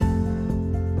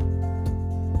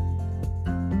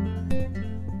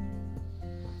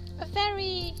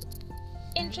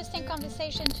interesting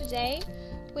conversation today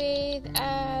with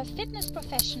a fitness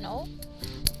professional,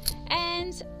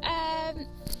 and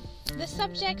the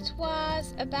subject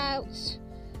was about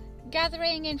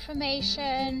gathering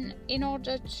information in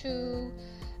order to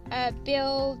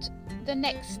build the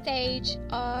next stage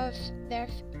of their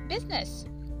business.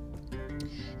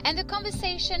 And the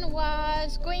conversation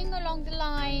was going along the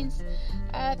lines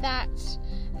that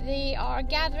they are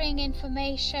gathering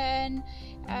information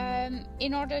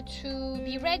in order to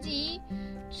be ready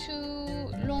to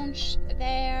launch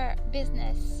their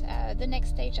business, the next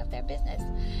stage of their business.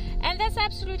 And that's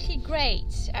absolutely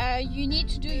great. You need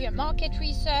to do your market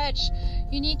research,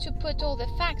 you need to put all the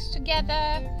facts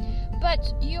together,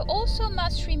 but you also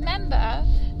must remember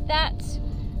that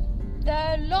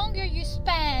the longer you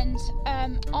spend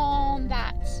on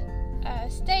that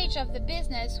stage of the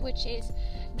business, which is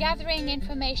gathering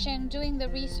information, doing the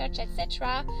research,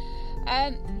 etc.,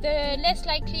 the less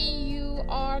likely you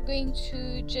are going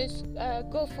to just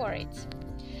go for it.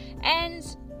 And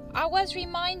I was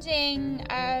reminding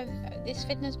this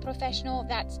fitness professional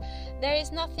that there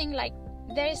is nothing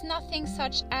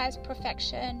such as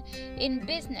perfection in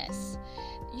business.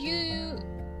 You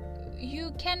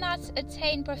cannot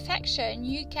attain perfection.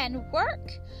 You can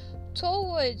work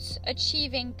towards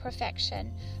achieving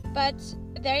perfection, but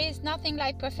there is nothing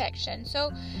like perfection.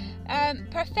 So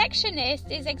perfectionist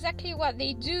is exactly what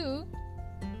they do.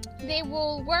 They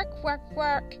will work,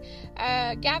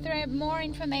 gather more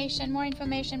information,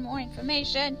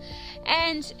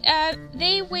 and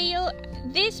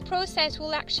this process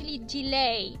will actually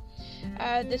delay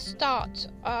the start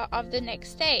of the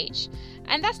next stage,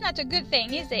 and that's not a good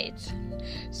thing, is it?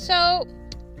 So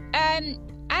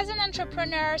as an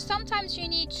entrepreneur, sometimes you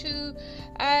need to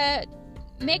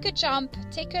make a jump,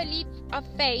 take a leap of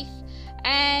faith,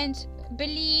 and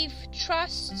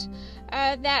trust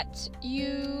that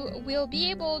you will be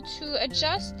able to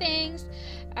adjust things,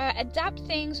 adapt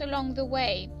things along the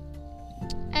way.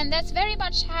 And that's very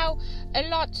much how a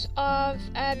lot of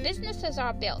businesses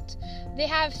are built. They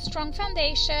have strong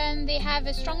foundation, they have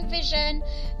a strong vision,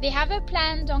 they have a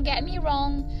plan, don't get me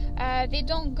wrong. They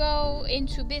don't go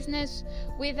into business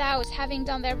without having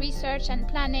done their research and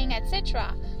planning,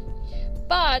 etc.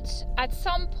 But at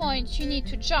some point you need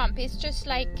to jump. It's just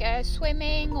like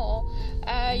swimming, or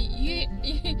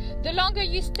the longer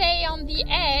you stay on the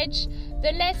edge,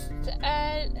 the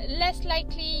less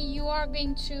likely you are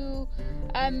going to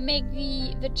make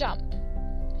the jump.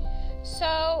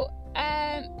 So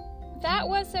that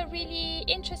was a really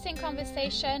interesting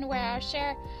conversation where I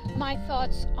share my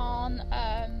thoughts on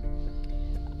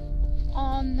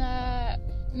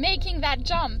making that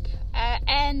jump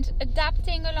and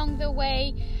adapting along the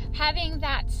way, having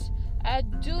that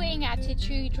doing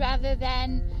attitude rather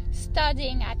than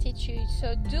studying attitude.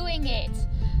 So doing it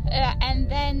and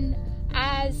then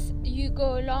as you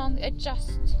go along,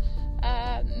 adjust,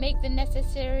 make the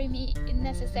necessary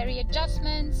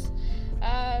adjustments,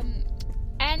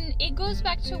 and it goes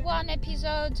back to one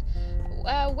episode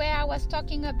where I was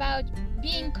talking about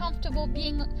being comfortable,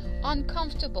 being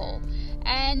uncomfortable,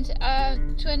 and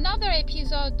to another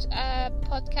episode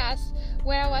podcast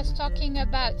where I was talking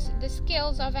about the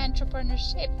skills of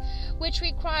entrepreneurship, which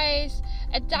requires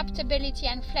adaptability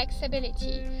and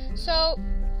flexibility. So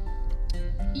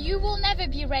you will never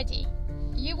be ready.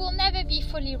 You will never be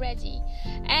fully ready.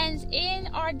 And in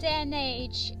our day and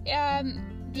age,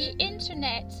 the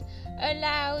internet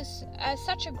allows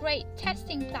such a great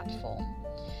testing platform.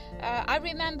 I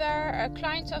remember a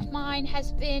client of mine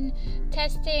has been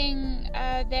testing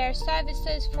their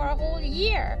services for a whole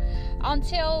year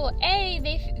until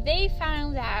they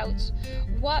found out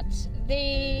what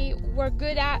they were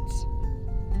good at,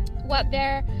 what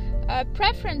their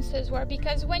preferences were.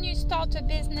 Because when you start a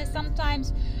business,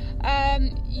 sometimes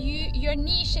your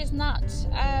niche is not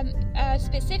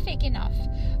specific enough,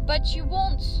 but you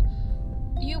won't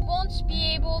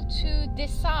be able to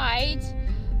decide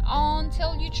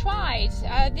until you tried.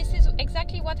 This is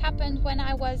exactly what happened when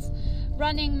I was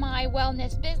running my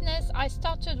wellness business. I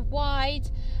started wide.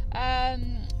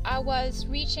 I was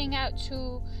reaching out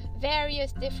to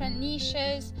various different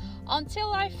niches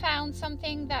until I found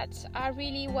something that I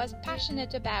really was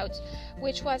passionate about,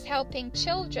 which was helping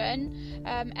children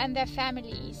and their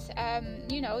families.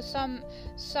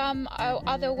 Some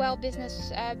other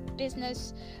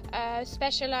business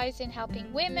specialize in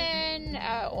helping women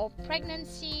or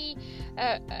pregnancy,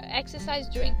 exercise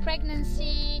during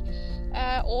pregnancy,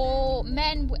 or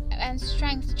men and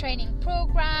strength training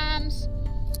programs.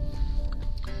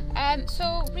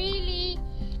 So really,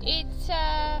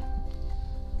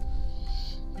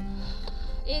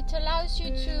 it allows you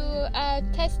to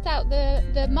test out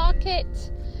the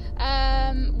market,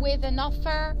 with an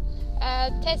offer.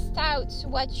 Test out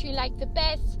what you like the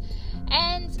best,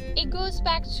 and it goes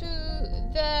back to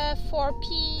the 4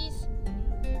 P's,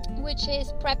 which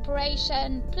is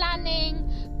preparation, planning,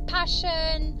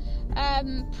 passion,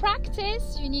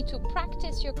 practice. You need to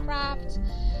practice your craft,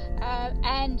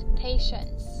 and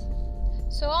patience.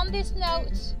 So on this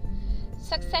note,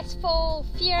 successful,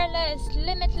 fearless,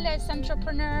 limitless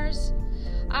entrepreneurs,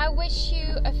 I wish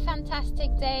you a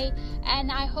fantastic day,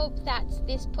 and I hope that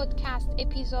this podcast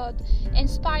episode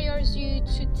inspires you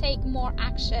to take more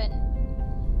action.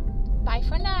 Bye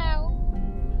for now.